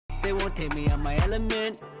They won't take me out my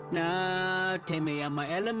element. Nah, take me out my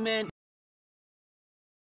element.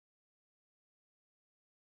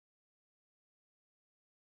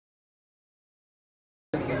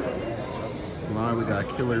 Line, we got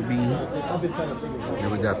Killer B.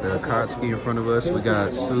 Then we got the Kotsky in front of us. We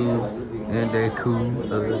got Sue and Deku.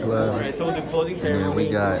 And then we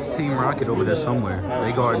got Team Rocket over there somewhere.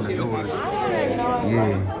 They guarding the doors.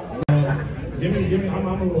 Yeah. Give me, I'm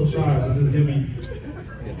a little shy, so just give me.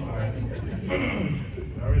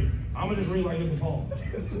 Alright. I'm gonna just read like it's a poem.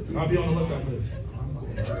 I'll be on the lookout for this.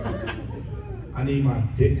 I need my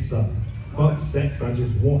dick sucked. Fuck sex, I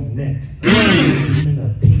just want neck. In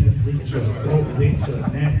a penis leech, a throat bitch, a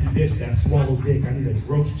nasty bitch that swallow dick. I need a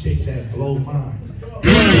gross chick that blow minds.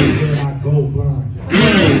 Till I go blind.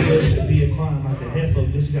 It should be a crime. Like the head so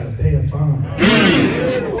bitch, you gotta pay a fine.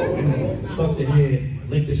 Suck the head,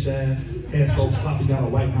 lick the shaft. Hair so sloppy, gotta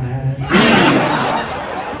wipe my ass.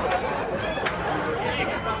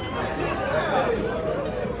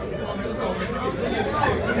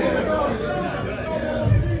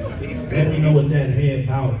 Let me know what that head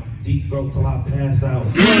bout. Deep throat till I pass out.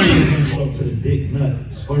 Stroke to the dick nut.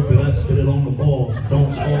 Slurp it up, spit it on the balls.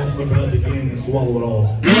 Don't stall, slurp it up again and swallow it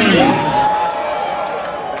all.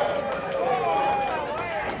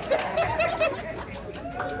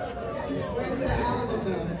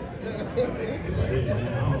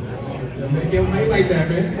 I like that,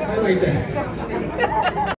 man. I like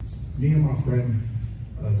that. Me and my friend,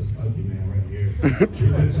 this ugly man right here, we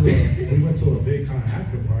went to a Bxsic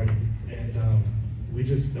after party, and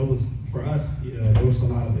it was, for us, there was a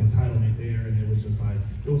lot of entitlement there, and it was just like,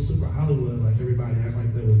 it was super Hollywood, like everybody acted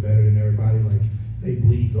like they was better than everybody, like they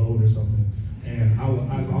bleed gold or something. And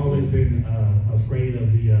I've always been afraid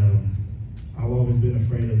of the,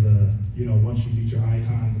 you know, once you meet your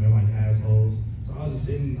icons and they're like assholes. So I was just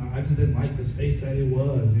sitting, I just didn't like the space that it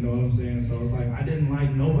was, you know what I'm saying? So it's like, I didn't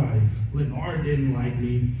like nobody. Lenard didn't like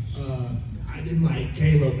me. I didn't like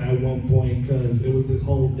Caleb at one point because it was this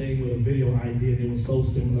whole thing with a video idea and it was so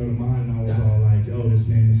similar to mine. And I was all like, yo, this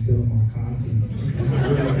man is still in my content. And I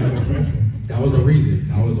really had to press him. That was a reason.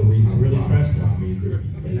 That was a reason. I really pressed him.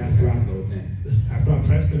 And after I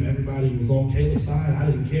pressed him, everybody was on Caleb's side. I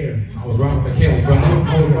didn't care. I was riding for Caleb, bro.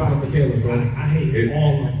 I was riding for Caleb, bro. I hated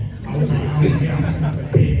all of them. I was like, I don't care, I'm coming for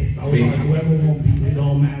heads. I was like, whoever won't beat me, it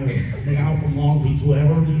don't matter. Nigga, I'm from Long Beach,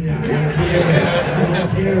 whoever need it, I don't care. I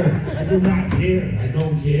don't care. I do not care. I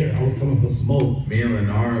don't care. I was coming for smoke. Me and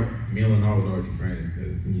Lenard was already friends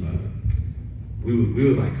because we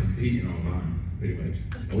was like competing online, pretty much.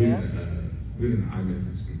 And we was in the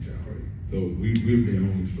iMessage group chat already. So we've been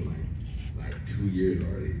homies for like 2 years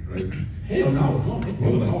already, right? Hell no.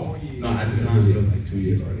 No, at the time it was like 2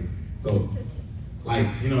 years already. So, like,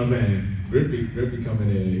 you know what I'm saying? Grippy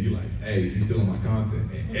coming in, he like, hey, he's still on my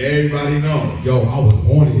content. And everybody know. Yo, I was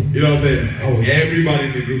on it. You know what I'm saying? Everybody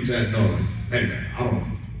in the group chat know, like, hey man,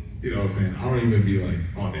 you know what I'm saying? I don't even be like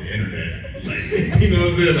on the internet. Like, you know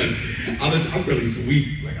what I'm saying? Like, I'm really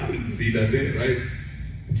tweet. Like, I didn't see that there, right?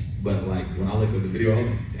 But like, when I looked at the video, I was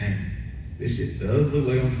like, dang, this shit does look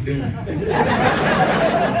like I'm stealing.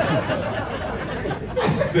 I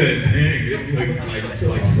said, dang, it's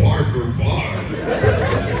like bar for bar.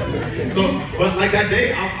 So, but like that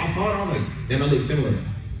day, I saw it, I was like, damn, that looks similar.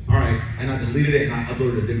 All right, and I deleted it and I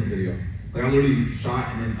uploaded a different video. Like I literally shot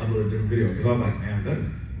and then uploaded a different video because I was like, man, that, you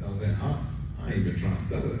know what I'm saying? I ain't even trying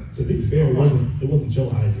to. To be fair, it wasn't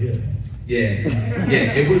your idea. Yeah,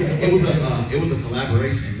 it was a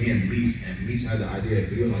collaboration. Me and Meech had the idea.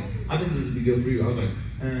 He was like, I think this would be good for you. I was like,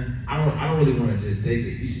 I don't really want to just take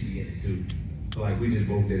it. You should be in it too. So like we just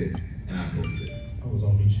both did it, and I posted it. I was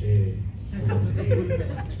on Meech's head. I was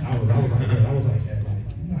like at like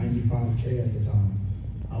 95K at the time.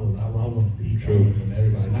 I want to beat from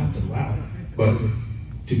everybody, not for loud. But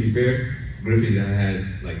to be fair, Griffey's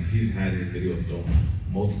he's had his videos stolen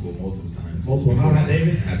multiple times. Multiple. Hi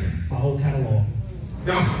Davis, my whole catalog.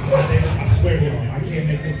 No. Hi Davis, I swear to y'all, I can't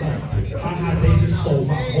make this up. Hi Davis stole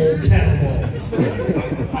my whole catalog. I swear to you.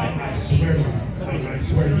 I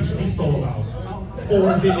swear he stole about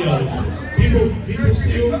 4 videos. People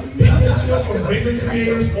steal from bigger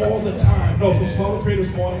creators all the time. No, from smaller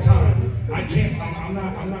creators all the time.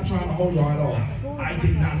 I'm not trying to hold y'all at all. I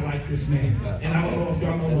did not like this man. And I don't know if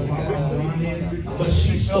y'all know what my line is, but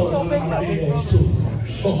she stole one of my videos too.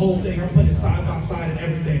 The whole thing, I put it side by side and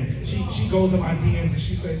everything. She goes in my DMs and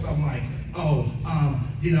she says something like, oh,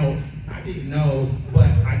 you know, I didn't know, but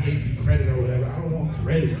I gave you credit or whatever. I don't want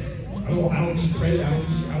credit. I don't need credit. I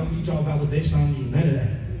don't need y'all validation. I don't need none of that.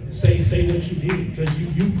 Say what you did, because you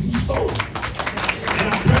stole it. And I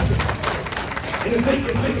press it. And it's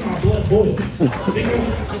making my blood boil.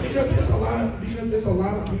 Because it's a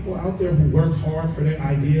lot of people out there who work hard for their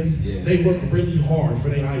ideas. Yeah. They work really hard for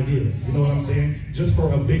their ideas. You know what I'm saying? Just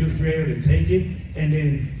for a bigger creator to take it, and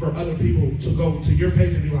then for other people to go to your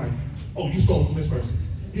page and be like, oh, you stole from this person.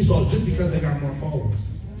 You stole just because they got more followers.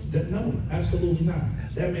 No, absolutely not.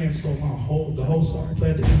 That man stole the whole song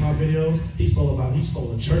played in my videos. He stole a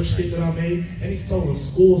church skit that I made, and he stole a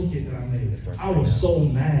school skit that I made. I was so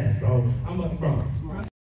mad, bro. Bro.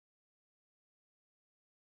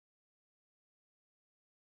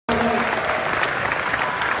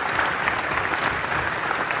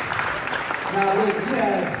 Now look, we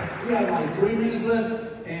have like 3 minutes left.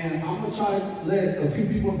 And I'm gonna try to let a few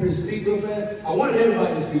people up here speak real fast. I wanted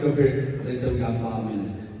everybody to speak up here, but they said we got 5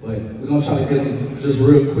 minutes. But we're gonna try to get them just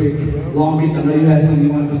real quick. Long Beach, I know you had something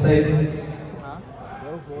you wanted to say.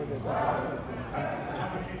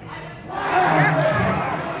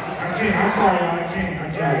 I'm sorry, I can't.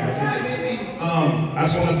 I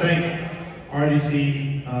just want to thank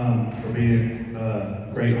RDC for being a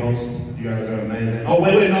great host. You guys are amazing. Oh,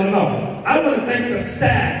 wait, no. I want to thank the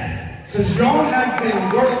staff. Because y'all have been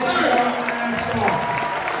working your ass off.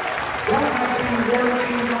 Y'all have been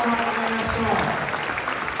working your ass off.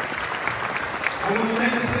 I want to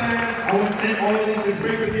thank the staff. I want to thank all of these. It's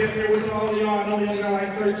great to be up here with all of y'all. I know we only got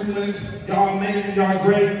like 32 minutes. Y'all amazing. Y'all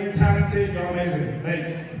great, talented. Y'all amazing.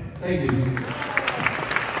 Thanks. Thank you.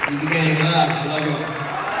 You can clap. I love you.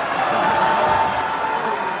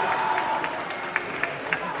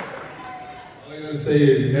 To say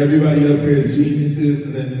is everybody up here is geniuses,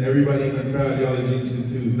 and then everybody in the crowd, y'all are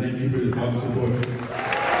geniuses too. Thank you for all the support.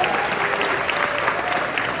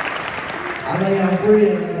 I know y'all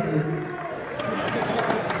free.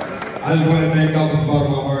 I just want to thank y'all from the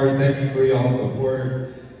bottom of my heart. Thank you for y'all's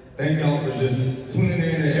support. Thank y'all for just tuning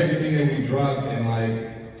in and everything that we drop. And like,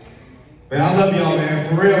 man, I love y'all, man.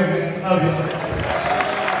 For real, man. Love y'all.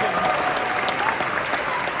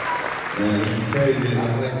 Man, this is crazy.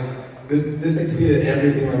 This exceeded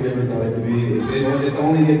everything I ever thought it could be. It's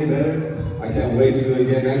only getting better. I can't wait to do it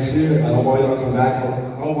again next year. I hope all y'all come back. I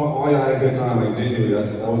hope all y'all had a good time. Like, genuinely, that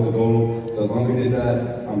was the goal. So as long as we did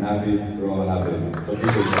that, I'm happy. We're all happy. So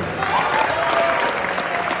appreciate you.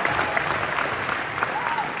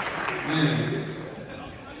 Man.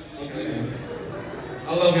 Okay. I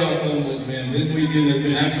love y'all so much, man. This weekend has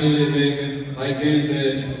been absolutely amazing. Like Ben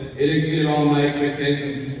said, it exceeded all my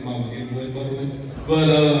expectations. But,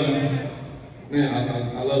 man,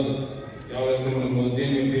 I love it. Y'all are some of the most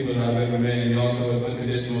genuine people that I've ever met, and y'all show us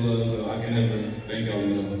unconditional love, so I can never thank y'all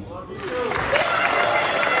enough.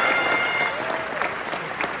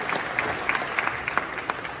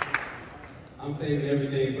 I'm saving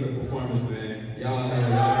everything for the performance, man. Y'all know,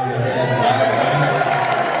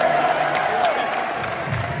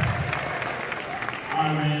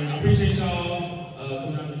 Alright, man. I appreciate y'all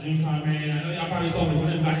coming out to DreamCon, man. I know y'all probably saw me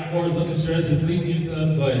running back and forth, looking stressed and sleepy and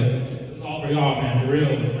stuff, but it's all for y'all, man, for real. I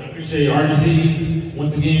appreciate RDC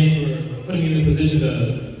once again for putting me in this position to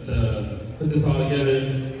put this all together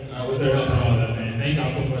with their help and all that, man. Thank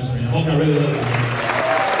y'all so much, man. I hope y'all really love it, man.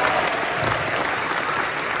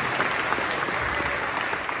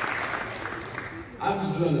 I'm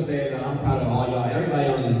just going to say that I'm proud of all y'all, everybody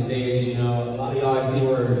on this stage, you know. A lot of y'all, I see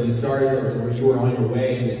where you started or where you were on your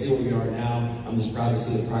way, and to see where we are now. I'm just proud to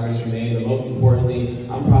see the progress we made, but most importantly,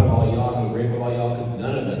 I'm proud of all y'all. I'm grateful for all y'all, because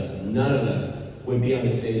none of us would be on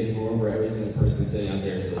this stage if it weren't for every single person sitting out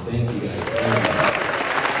there. So thank you guys.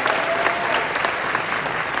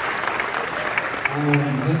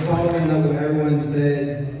 Just following up what everyone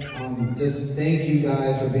said, just thank you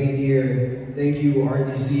guys for being here. Thank you,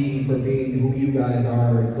 RDC, for being who you guys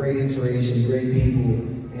are. Great inspirations, great people.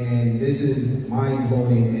 And this is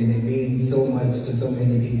mind-blowing, and it means so much to so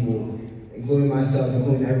many people, including myself,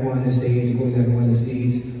 including everyone on the stage, including everyone in the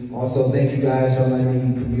seats. Also, thank you guys for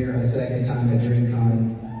letting me premiere a second time at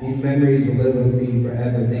DreamCon. These memories will live with me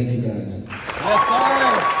forever. Thank you guys.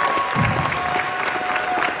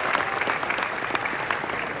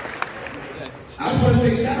 I just want to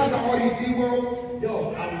say shout out to RDC World.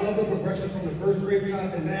 Yo, I love the progression from the first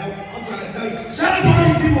DreamCon to now. I'm trying to tell you, shout out to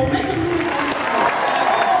RDC World. Make some noise.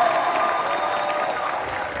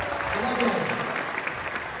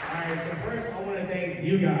 Alright, so first I want to thank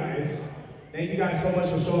you guys. Thank you guys so much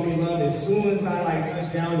for showing me love. As soon as I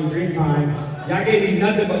touched down to DreamCon, y'all gave me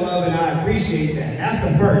nothing but love, and I appreciate that. That's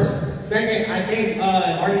the first. Second, I thank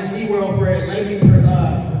RDC World for letting me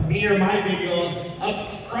premiere my video up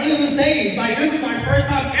front of the stage. Like, this is my first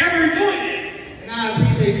time ever doing this. And I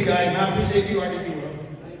appreciate you guys, and I appreciate you, RDC World.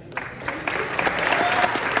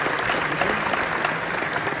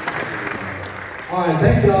 All right,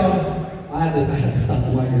 thank y'all. I had to stop the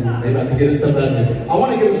mic. They about to get this stuff out there. I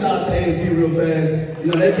want to give a shout out to A&P real fast. You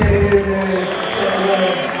know, they came here, man. I love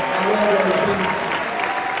them.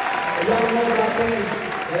 Y'all know what I think.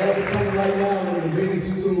 They have been coming right now, one of the biggest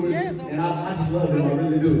YouTubers, and I just love them, I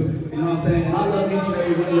really do. You know what I'm saying? And I love each and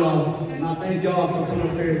every one of y'all, and I thank y'all for coming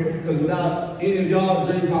up here, because without any of y'all,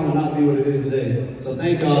 DreamCon would not be what it is today. So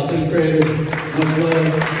thank y'all, to the creators, much love.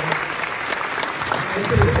 And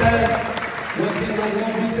to the staff, once again, like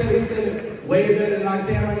Bxsic, he said it way better than I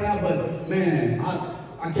can right now, but man,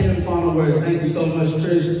 I can't even find no words. Thank you so much,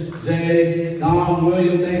 Trish, Jay, Don,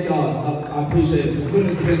 William, thank y'all. I appreciate it. For putting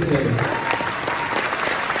this event together.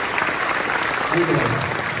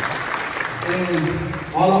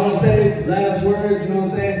 And all I want to say, last words, you know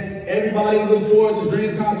what I'm saying? Everybody look forward to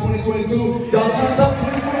DreamCon 2022. Y'all turned up.